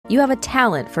You have a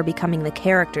talent for becoming the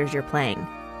characters you're playing.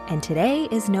 And today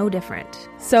is no different.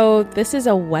 So this is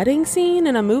a wedding scene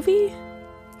in a movie?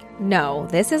 No,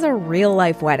 this is a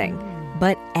real-life wedding.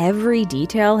 But every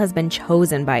detail has been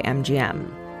chosen by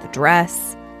MGM. The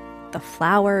dress, the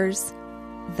flowers,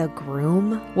 the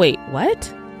groom. Wait, what?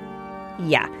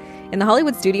 Yeah. In the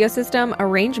Hollywood studio system,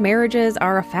 arranged marriages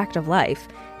are a fact of life.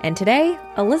 And today,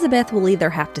 Elizabeth will either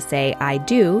have to say I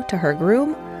do to her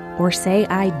groom or say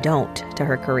I don't to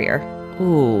her career.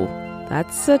 Ooh,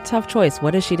 that's a tough choice.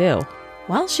 What does she do?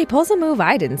 Well, she pulls a move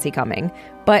I didn't see coming.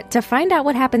 But to find out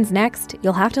what happens next,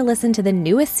 you'll have to listen to the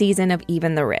newest season of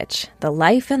Even the Rich, The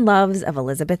Life and Loves of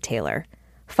Elizabeth Taylor.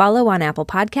 Follow on Apple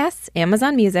Podcasts,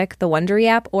 Amazon Music, the Wondery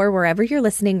app, or wherever you're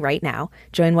listening right now.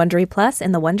 Join Wondery Plus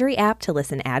in the Wondery app to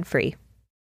listen ad-free.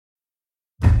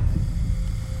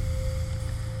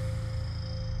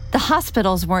 The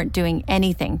hospitals weren't doing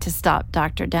anything to stop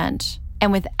Dr. Dench.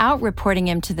 And without reporting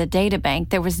him to the databank,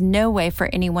 there was no way for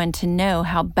anyone to know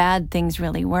how bad things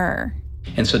really were.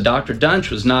 And so Dr. Dench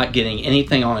was not getting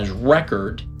anything on his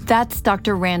record. That's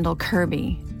Dr. Randall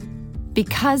Kirby.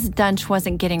 Because Dench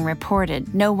wasn't getting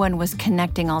reported, no one was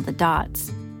connecting all the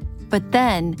dots. But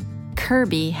then,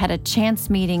 Kirby had a chance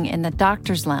meeting in the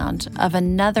doctor's lounge of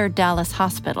another Dallas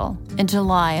hospital in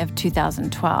July of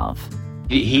 2012.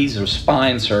 He's a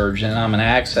spine surgeon, I'm an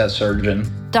access surgeon.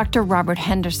 Dr. Robert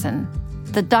Henderson,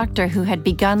 the doctor who had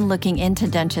begun looking into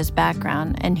Dench's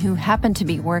background and who happened to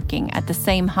be working at the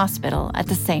same hospital at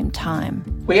the same time.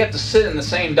 We have to sit in the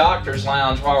same doctor's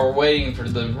lounge while we're waiting for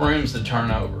the rooms to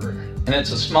turn over. And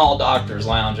it's a small doctor's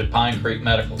lounge at Pine Creek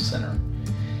Medical Center.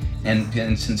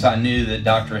 And since I knew that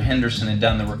Dr. Henderson had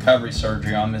done the recovery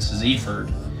surgery on Mrs. Eford,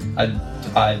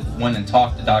 I went and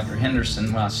talked to Dr.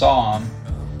 Henderson when I saw him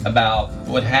about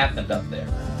what happened up there.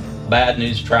 Bad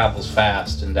news travels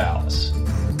fast in Dallas.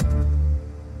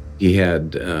 He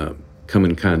had come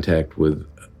in contact with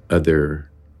other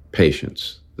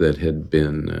patients that had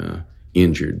been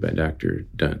injured by Dr.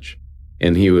 Dench.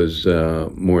 And he was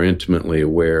more intimately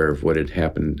aware of what had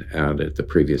happened out at the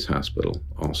previous hospital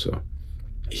also.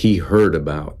 He heard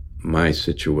about my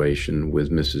situation with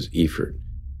Mrs. Eford.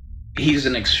 He's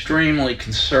an extremely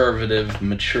conservative,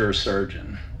 mature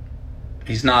surgeon.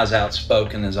 He's not as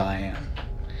outspoken as I am.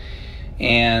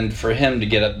 And for him to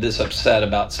get this upset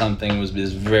about something was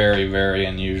very, very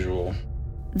unusual.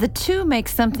 The two make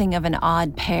something of an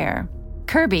odd pair.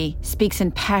 Kirby speaks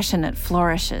in passionate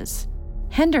flourishes.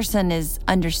 Henderson is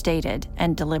understated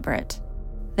and deliberate.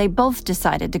 They both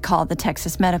decided to call the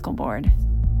Texas Medical Board.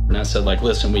 And I said,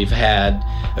 listen, we've had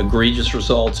egregious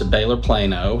results at Baylor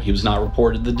Plano. He was not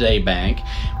reported to the day bank.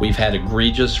 We've had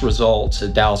egregious results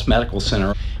at Dallas Medical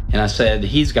Center. And I said,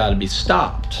 he's got to be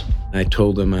stopped. I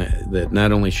told him that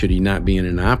not only should he not be in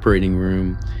an operating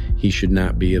room, he should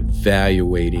not be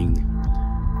evaluating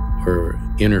or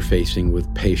interfacing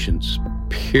with patients,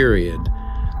 period,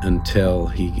 until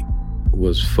he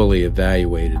was fully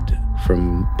evaluated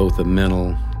from both a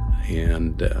mental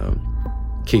and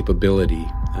capability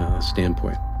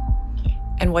standpoint.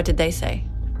 And what did they say?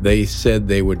 They said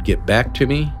they would get back to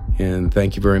me, and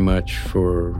thank you very much for